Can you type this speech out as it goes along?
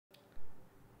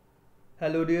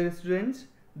Hello dear students,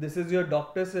 this is your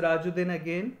Dr. Sirajuddin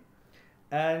again,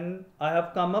 and I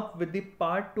have come up with the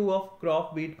part 2 of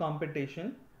crop wheat competition.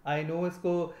 I know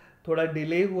इसको थोड़ा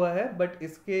delay हुआ है, but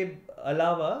इसके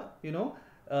अलावा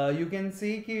you can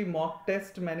see कि mock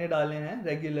test मैंने डाले हैं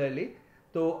regularly.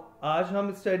 तो आज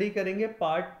हम स्टडी करेंगे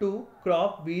पार्ट 2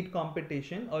 क्रॉप वीट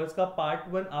कंपटीशन और इसका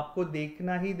पार्ट 1 आपको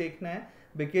देखना ही देखना है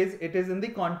because it is in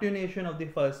the continuation of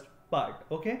the first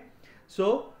part. Okay,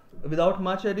 so without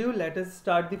much ado, let us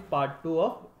start the part 2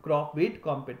 of crop wheat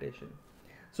competition.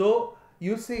 So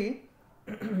you see,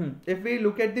 if we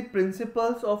look at the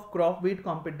principles of crop wheat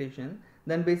competition,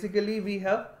 then basically we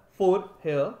have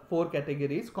four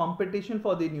categories: competition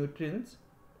for the nutrients,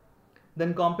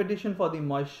 then competition for the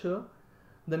moisture,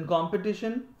 then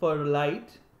competition for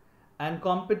light, and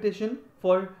competition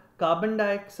for carbon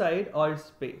dioxide or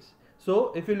space. So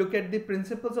if you look at the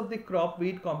principles of the crop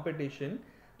wheat competition,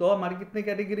 तो हमारी कितने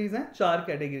categories हैं? 4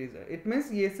 categories है. It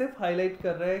means ये सिर्फ highlight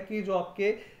कर रहा है कि जो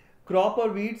आपके क्रॉप और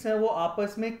वीड्स हैं वो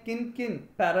आपस में किन किन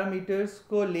पैरामीटर्स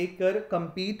को लेकर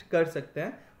compete कर सकते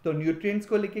हैं. तो न्यूट्रिएंट्स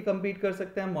को लेके compete कर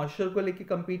सकते हैं, मॉइस्चर को लेके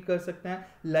compete कर सकते हैं,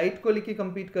 लाइट को लेके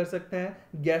compete कर सकते हैं,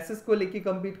 गैसेस को लेके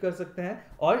compete कर सकते हैं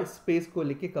और स्पेस को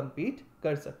लेके compete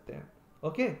कर सकते हैं.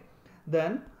 Okay,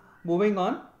 then moving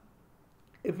on,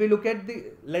 if we look at the,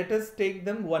 let us take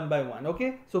them one by one. Okay,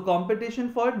 so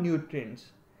competition for nutrients.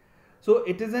 So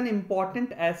it is an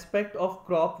important aspect of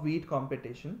crop wheat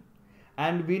competition,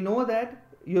 and we know that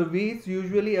your weeds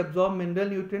usually absorb mineral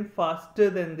nutrient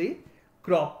faster than the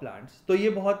crop plants. तो ये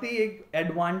बहुत ही एक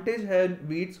advantage है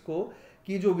weeds को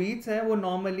कि जो weeds हैं वो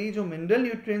नॉर्मली जो मिनरल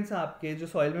न्यूट्रिएंट्स हैं आपके जो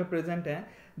सॉइल में प्रेजेंट हैं,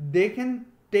 they can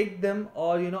take them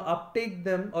or uptake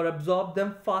them or absorb them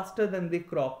faster than the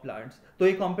crop plants. तो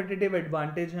ये competitive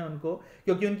advantage है उनको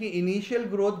क्योंकि उनकी initial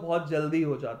growth बहुत जल्दी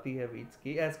हो जाती है weeds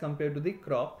की as compared to the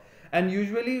crop, and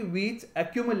usually weeds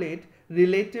accumulate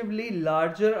relatively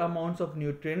larger amounts of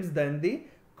nutrients than the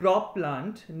crop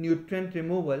plant nutrient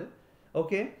removal,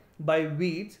 okay, by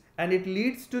weeds, and it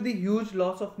leads to the huge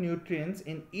loss of nutrients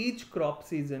in each crop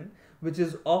season, which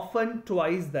is often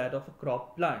twice that of crop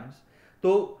plants.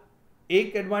 तो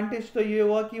एक advantage तो ये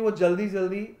हुआ कि वो जल्दी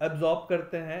जल्दी absorb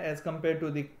करते हैं as compare to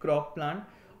the crop plant,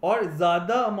 और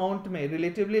ज़्यादा अमाउंट में,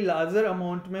 रिलेटिवली लार्जर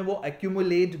अमाउंट में वो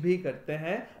एक्यूमुलेट भी करते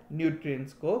हैं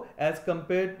न्यूट्रिएंट्स को as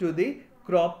compare to the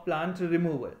crop plant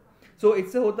removal. सो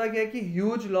इससे होता क्या है कि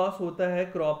ह्यूज लॉस होता है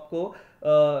क्रॉप को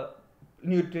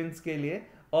न्यूट्रिएंट्स के लिए,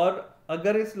 और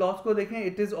अगर इस लॉस को देखें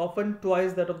it is often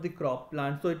twice that of the crop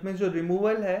plant. तो इट मीन जो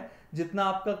रिमूवल है, जितना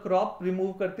आपका क्रॉप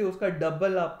रिमूव करते हैं उसका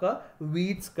डबल आपका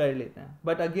वीड्स कर लेते हैं.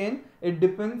 But again it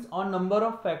depends on number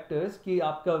of factors कि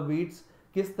आपका वीड्स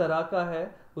किस तरह का है,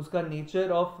 उसका नेचर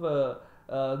ऑफ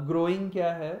ग्रोइंग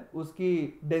क्या है,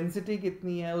 उसकी डेंसिटी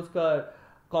कितनी है, उसका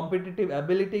कॉम्पिटिटिव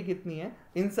एबिलिटी कितनी है.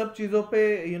 इन सब चीज़ों पे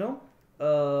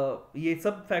ये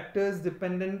सब फैक्टर्स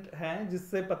डिपेंडेंट हैं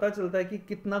जिससे पता चलता है कि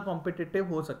कितना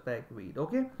कॉम्पिटिटिव हो सकता है एक weed.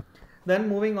 Okay, then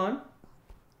moving on,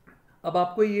 अब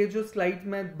आपको ये जो स्लाइड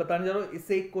में बताने जा रहा हूँ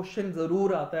इससे एक क्वेश्चन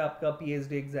जरूर आता है आपका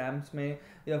पीएचडी एग्जाम्स में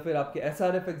या फिर आपके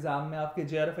एसआरएफ एग्जाम में, आपके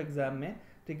जेआरएफ एग्जाम में.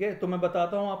 ठीक है, तो मैं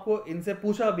बताता हूँ आपको, इनसे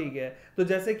पूछा भी गया है. तो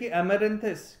जैसे कि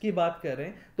एमेरेंथस की बात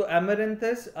करें तो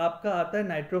एमेरेंथस आपका आता है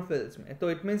नाइट्रोफिल्स में,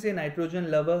 तो इट मीन्स ये नाइट्रोजन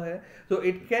लवर है. तो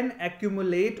it can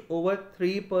accumulate over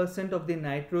 3% of the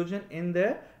nitrogen in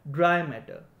the dry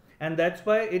matter, and that's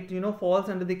why it falls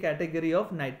under the category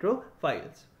of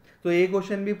नाइट्रोफाइल्स. तो ये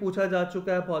क्वेश्चन भी पूछा जा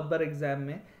चुका है बहुत बार एग्जाम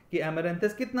में कि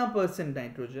एमेरेंथस कितना परसेंट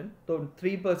नाइट्रोजन, तो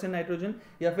 3% नाइट्रोजन,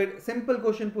 या फिर सिंपल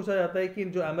क्वेश्चन पूछा जाता है कि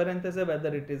जो एमेरेंथस है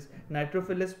वेदर इट इज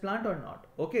नाइट्रोफिलस प्लांट और not.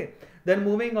 Okay, then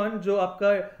moving on, जो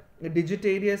आपका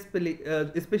डिजिटेरियस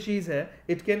स्पीशीज है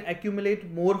it can accumulate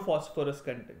more phosphorus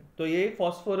content. तो ये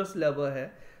फॉस्फोरस लेवल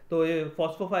है, तो ये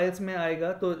फॉस्फोफाइल्स में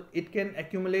आएगा, तो it can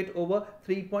accumulate over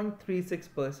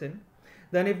 3.36%.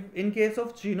 Then if in case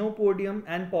of Chenopodium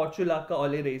and Portulaca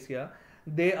oleracea,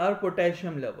 they are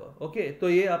potassium lover. Okay, तो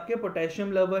ये आपके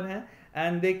potassium lover हैं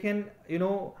and they can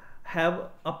have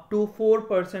up to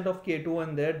 4% of K2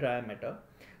 in their dry matter.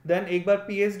 Then एक बार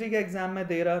PhD के exam में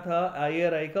दे रहा था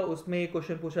IRI का, उसमें ये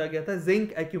क्वेश्चन पूछा गया था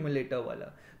जिंक एक्यूमुलेटर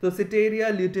वाला. तो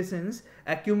Sitaria luteins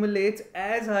accumulates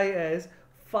as high as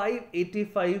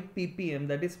 585 ppm,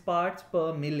 that is parts per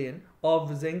million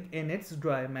of zinc in its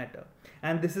dry matter,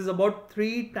 and this is about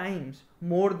 3 times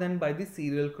more than by the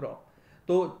cereal crop.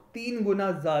 तो 3 गुना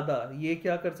ज़्यादा ये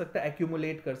क्या कर सकता है,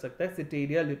 accumulate कर सकता है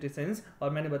सिटेरिया ल्यूटिसेंस, और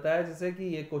मैंने बताया जैसे कि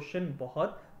ये क्वेश्चन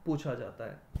बहुत पूछा जाता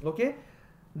है. Okay,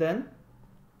 then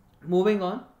moving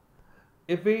on,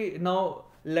 if we now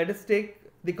let us take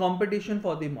the competition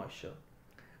for the moisture.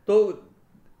 तो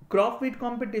crop wheat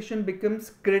competition becomes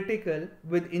critical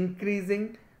with increasing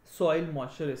soil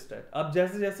moisture stress. अब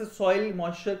जैसे जैसे सॉइल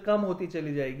मॉइस्चर कम होती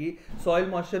चली जाएगी, सॉइल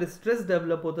मॉइस्चर स्ट्रेस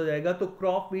डेवलप होता जाएगा, तो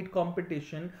क्रॉप वीट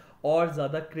कंपटीशन और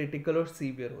ज़्यादा क्रिटिकल और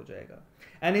सीवियर हो जाएगा।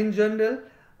 And in general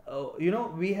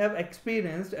we have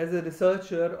experienced as a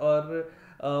researcher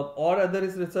और अदर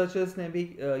रिसर्चर्स ने भी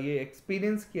ये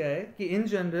एक्सपीरियंस किया है कि in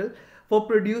general for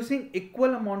producing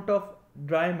equal amount of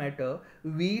dry matter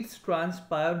weeds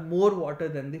transpire more water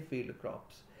then the field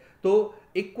crops. तो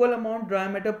equal amount dry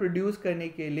matter produce करने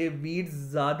के लिए वीड्स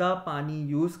ज़्यादा पानी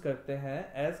यूज करते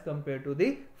हैं as compare to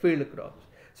the field crops.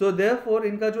 So therefore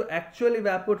इनका जो एक्चुअल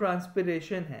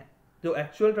इवेपोट्रांसपिरेशन है, जो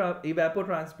actual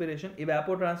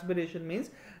evapotranspiration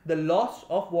means the loss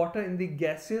of water in the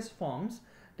gaseous forms,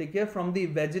 ठीक है, from the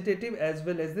vegetative as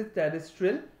well as the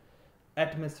terrestrial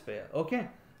atmosphere. Okay,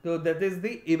 तो that is the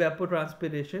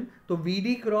evapotranspiration. तो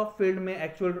VD crop field में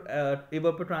actual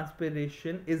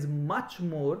evapotranspiration is much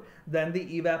more than the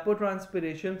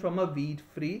evapotranspiration from a weed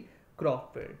free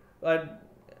crop field. और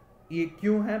ये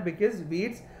क्यों है? Because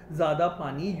weeds ज़्यादा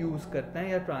पानी use करते हैं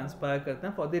या ट्रांसपायर करते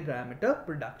हैं for the dry matter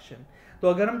production. तो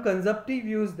अगर हम कंजप्टिव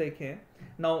यूज देखें,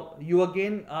 now you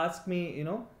again ask me,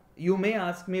 you may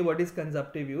ask me what is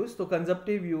consumptive use. So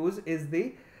consumptive use is the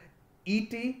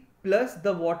ET plus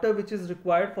the water which is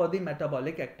required for the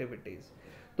metabolic activities.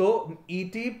 तो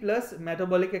ET plus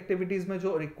metabolic activities में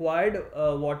जो required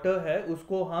water है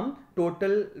उसको हम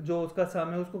total जो उसका सम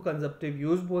है उसको कंजप्टिव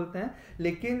यूज बोलते हैं।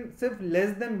 लेकिन सिर्फ लेस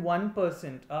देन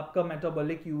 1% आपका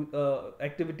मेटाबॉलिक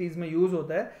एक्टिविटीज में यूज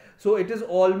होता है, so it is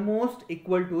almost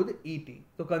equal to the ET।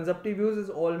 तो कंजप्टिव use is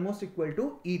almost equal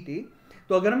to ET।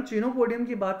 तो अगर हम चिनोपोडियम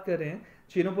की बात करें,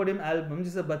 चिनोपोडियम एल्बम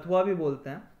जिसे बथुआ भी बोलते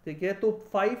हैं, ठीक है, तो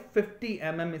 550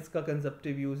 mm इसका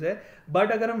कंजप्टिव यूज है।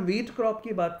 बट अगर हम व्हीट क्रॉप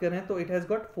की बात करें तो इट हैज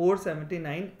गॉट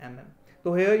 479 mm।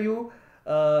 तो हेयर यू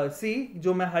सी,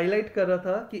 जो मैं हाईलाइट कर रहा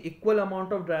था कि equal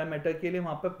amount of dry matter के लिए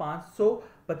वहां पे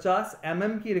 550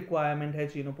 mm की रिक्वायरमेंट है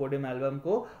चिनोपोडियम एल्बम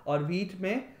को, और व्हीट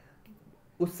में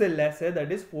उससे लेस है,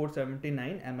 that is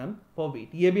 479 mm for wheat.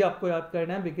 ये भी आपको याद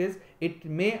करना है because it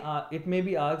may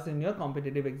be asked in your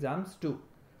competitive exams to.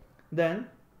 Then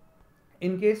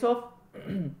in case of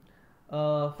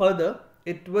further,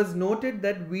 it was noted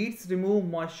that weeds remove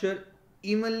moisture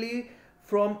evenly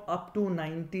from up to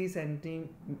 90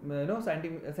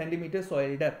 centimeter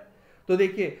soil depth। तो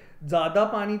देखिए ज़्यादा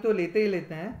पानी तो लेते ही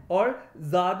लेते हैं और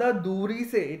ज़्यादा दूरी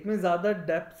से, इतने ज़्यादा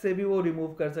डेप्थ से भी वो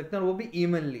रिमूव कर सकते हैं, और वो भी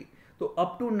इवनली। तो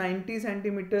up to 90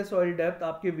 centimetre soil depth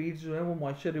आपके वीड्स जो है वो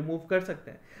मॉइस्चर रिमूव कर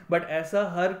सकते हैं। बट ऐसा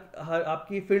हर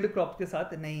आपकी फील्ड क्रॉप के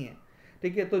साथ नहीं है,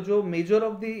 ठीक है। तो जो मेजर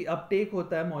ऑफ द अपटेक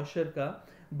होता है मॉइस्चर का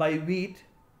बाय व्हीट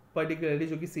पर्टिकुलरली,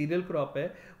 जो कि सीरियल क्रॉप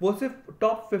है, वो सिर्फ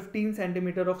top 15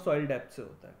 centimetre of soil depth से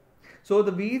होता है। So the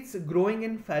weeds growing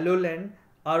in fallow land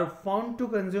are found to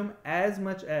consume as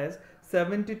much as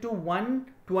 70 to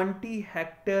 120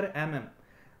 hectare mm।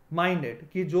 Minded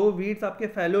कि जो वीड्स आपके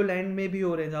फैलो लैंड में भी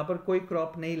हो रहे हैं, जहां पर कोई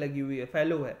क्रॉप नहीं लगी हुई है,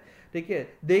 फैलो है, ठीक है,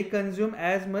 दे कंज्यूम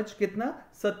एज मच कितना,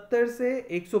 70 से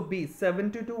 120,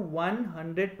 70 to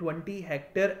 120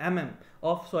 hectare mm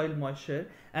of soil moisture,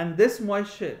 and this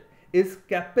moisture is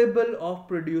capable of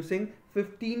producing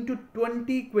 15 to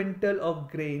 20 quintal of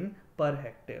grain per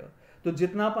hectare. तो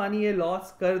जितना पानी ये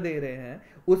लॉस कर दे रहे हैं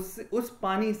उस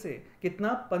पानी से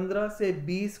कितना 15 से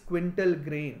 20 क्विंटल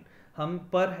ग्रेन हम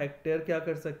पर हेक्टेयर क्या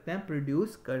कर सकते हैं,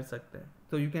 प्रोड्यूस कर सकते हैं।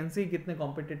 तो यू कैन सी कितने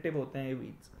कॉम्पिटिटिव होते हैं ये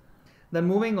weeds. Then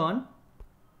moving on,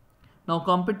 now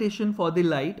competition for the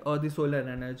light और the solar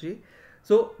energy.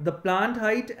 So the plant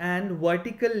height and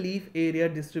vertical leaf area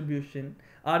distribution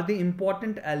are the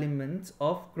important elements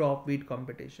of crop weed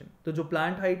competition। तो जो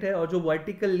plant height है और जो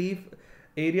vertical leaf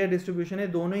area distribution है,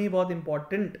 दोनों ही बहुत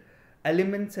important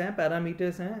elements हैं,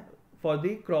 parameters हैं for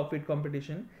the crop weed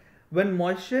competition। When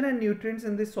moisture and nutrients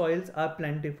in the soils are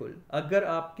plentiful, अगर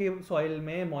आपके soil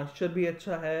में moisture भी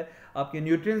अच्छा है, आपके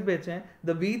nutrients भी अच्छे हैं,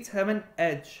 the weeds have an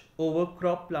edge over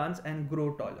crop plants and grow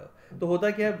taller। तो होता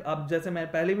क्या है, अब जैसे मैं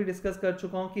पहले भी डिस्कस कर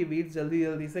चुका हूँ कि वीड्स जल्दी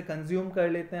जल्दी से कंज्यूम कर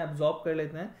लेते हैं, एब्जॉर्ब कर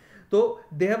लेते हैं, तो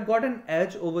they have got an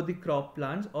as over the crop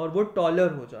plants और वो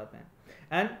टॉलर हो जाते हैं।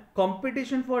 And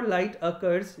competition for light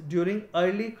occurs during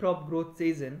early crop growth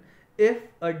season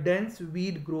if a dense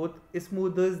weed growth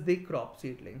स्मूथर्स the crop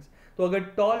seedlings. तो अगर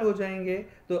टॉल हो जाएंगे,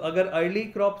 तो अगर अर्ली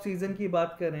क्रॉप सीजन की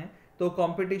बात करें तो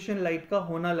कॉम्पिटिशन लाइट का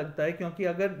होना लगता है, क्योंकि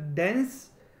अगर डेंस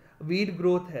वीड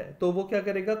ग्रोथ है तो वो क्या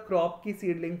करेगा, क्रॉप की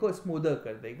सीडलिंग को स्मूदर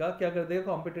कर देगा, क्या कर देगा,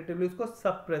 कॉम्पिटिटिवली उसको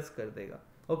सप्रेस कर देगा।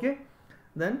 Okay,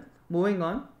 then moving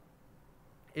on,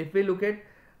 if we look at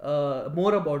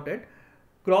more about it,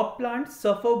 crop plants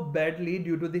suffer badly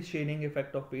due to the shading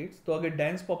effect of weeds. तो अगर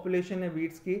डेंस पॉपुलेशन है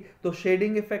वीड्स की तो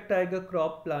शेडिंग इफेक्ट आएगा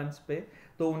क्रॉप प्लांट्स पे,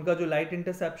 तो उनका जो लाइट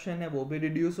इंटरसेप्शन है वो भी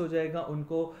रिड्यूस हो जाएगा,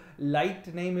 उनको लाइट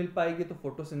नहीं मिल पाएगी तो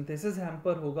फोटोसिंथेसिस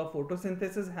हैम्पर होगा,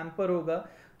 फोटोसिंथेसिस हैम्पर होगा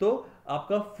तो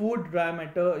आपका फूड ड्राई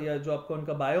मैटर या जो आपका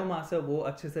उनका बायोमास है वो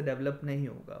अच्छे से डेवलप नहीं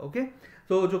होगा। ओके,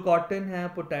 तो जो कॉटन है,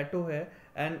 पोटैटो है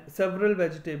and several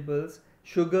vegetables,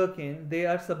 sugarcane, they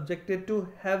are subjected to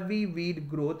heavy weed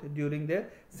growth during their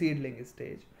seedling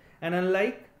stage. And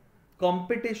unlike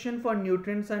competition for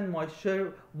nutrients and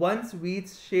moisture, once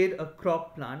weeds shade a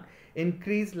crop plant,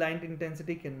 increased light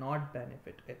intensity cannot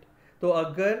benefit it. तो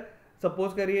अगर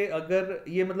suppose करिए अगर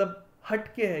ये मतलब हट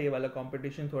के है ये वाला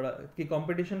कंपटीशन थोड़ा कि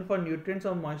कंपटीशन फॉर न्यूट्रिएंट्स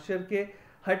और मॉइस्चर के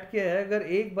हट के है, अगर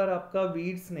एक बार आपका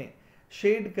वीड्स ने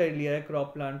शेड कर लिया है क्रॉप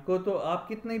प्लांट को तो आप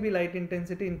कितनी भी लाइट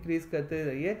इंटेंसिटी इंक्रीज करते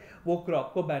रहिए वो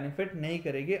क्रॉप को बेनिफिट नहीं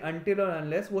करेगी अनटिल और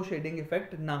अनलेस वो शेडिंग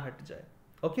इफेक्ट ना हट जाए।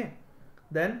 Okay,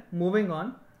 then moving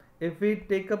on, if we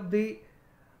take up the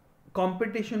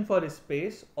competition for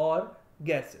space or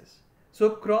gases.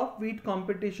 So crop wheat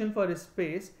competition for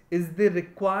space is the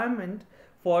requirement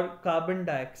for carbon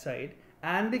dioxide,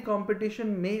 and the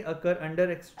competition may occur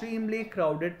under extremely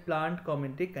crowded plant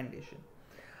community condition.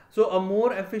 So a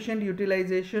more efficient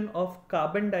utilization of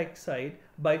carbon dioxide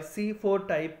by C4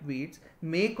 type wheats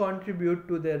may contribute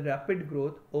to their rapid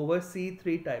growth over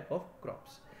C3 type of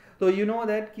crops. तो you know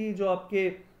that कि जो आपके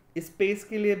space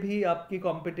के लिए भी आपकी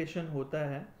competition होता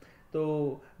है,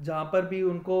 तो जहाँ पर भी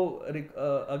उनको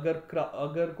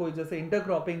अगर कोई जैसे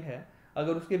इंटरक्रॉपिंग है,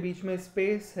 अगर उसके बीच में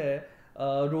स्पेस है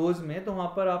रोज में, तो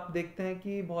वहाँ पर आप देखते हैं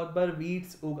कि बहुत बार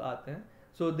वीड्स उग आते हैं,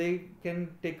 so they can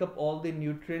take up all the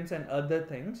nutrients and other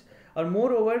things. और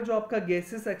मोर ओवर जो आपका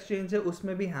गैसेस एक्सचेंज है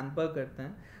उसमें भी हैम्पर करते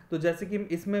हैं। तो जैसे कि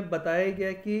इसमें बताया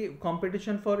गया कि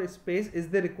competition for space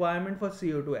is the requirement for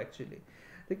CO2 actually,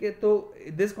 ठीक है। तो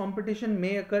this competition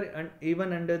may occur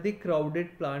even under the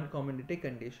crowded plant community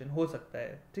condition, हो सकता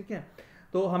है, ठीक है।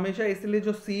 तो हमेशा इसलिए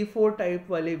जो C4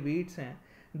 टाइप वाले वीड्स हैं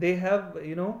they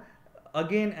have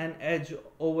again an as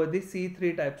over the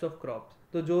C3 types of crops.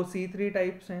 तो जो C3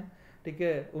 टाइप्स हैं, ठीक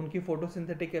है, उनकी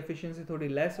फोटोसिंथेटिक एफिशिएंसी थोड़ी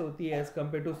लेस होती है as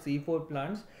compare to C4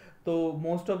 plants. तो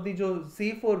मोस्ट ऑफ दी जो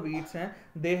C4 वीड्स हैं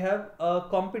दे हैव अ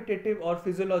कॉम्पिटिटिव और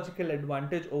physiological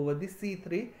advantage over the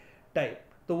C3 type,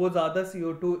 तो वो ज़्यादा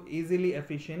CO2 इजीली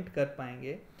एफिशिएंट कर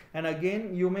पाएंगे। And again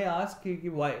you may ask कि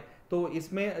वाई, तो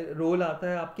इसमें रोल आता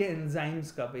है आपके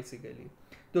एंजाइम्स का बेसिकली।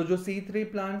 तो जो C3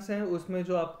 प्लांट्स हैं उसमें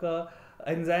जो आपका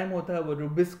एंजाइम होता है वो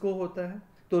रुबिस्को होता है।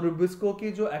 तो रुबिस्को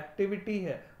की जो एक्टिविटी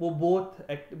है वो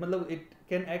मतलब it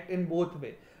can act in both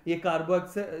way. ये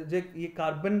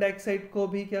कार्बन डाइऑक्साइड को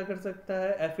भी क्या कर सकता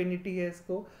है, एफिनिटी है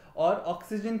इसको, और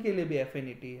ऑक्सीजन के लिए भी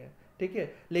एफिनिटी है, ठीक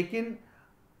है। लेकिन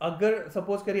अगर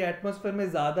सपोज करिए एटमॉस्फेयर में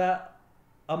ज़्यादा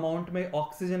अमाउंट में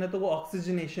ऑक्सीजन है तो वो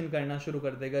ऑक्सीजनेशन करना शुरू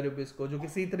कर देगा रुबिस्को, जो कि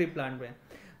C3 प्लांट में।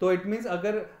 तो इट मीन्स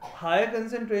अगर हायर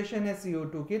कंसेंट्रेशन है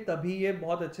CO2 की तभी ये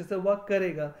बहुत अच्छे से वर्क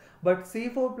करेगा, बट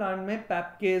C4 प्लांट में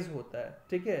पैपकेज होता है,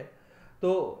 ठीक है।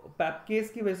 तो पैपकेज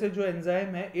की वजह से जो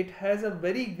एंजाइम है it has a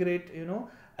very great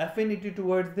affinity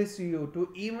towards the CO2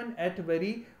 even at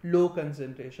very low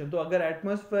concentration. तो अगर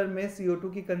एटमॉस्फेयर में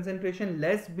CO2 की कंसेंट्रेशन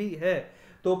लेस भी है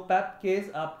तो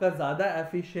पैपकेज आपका ज़्यादा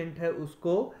एफिशिएंट है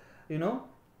उसको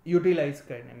यूटिलाइज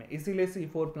करने में, इसीलिए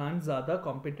C4 प्लांट ज़्यादा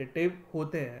कॉम्पिटिटिव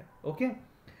होते हैं। Okay,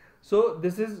 so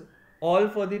this is all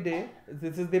for the day.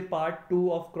 This is the part 2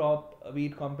 of crop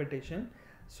wheat competition.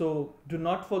 So do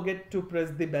not forget to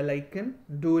press the bell icon,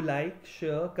 do like,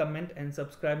 share, comment and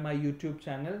subscribe my YouTube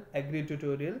channel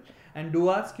Agri-Tutorial, and do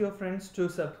ask your friends to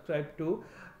subscribe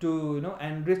to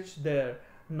enrich their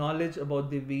knowledge about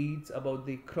the weeds, about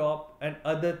the crop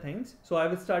and other things. So I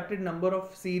have started number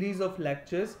of series of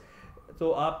lectures. तो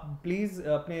आप please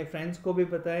अपने friends को भी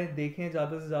बताएं, देखें,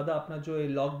 ज़्यादा से ज़्यादा अपना जो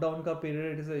लॉकडाउन का पीरियड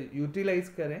है इसे यूटिलाइज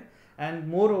करें। एंड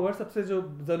मोर ओवर सबसे जो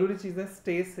ज़रूरी चीज़ है,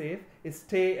 stay safe,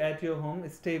 stay at your home,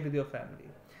 stay with your family.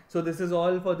 So this is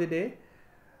all for the day.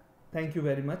 Thank you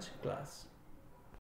very much class.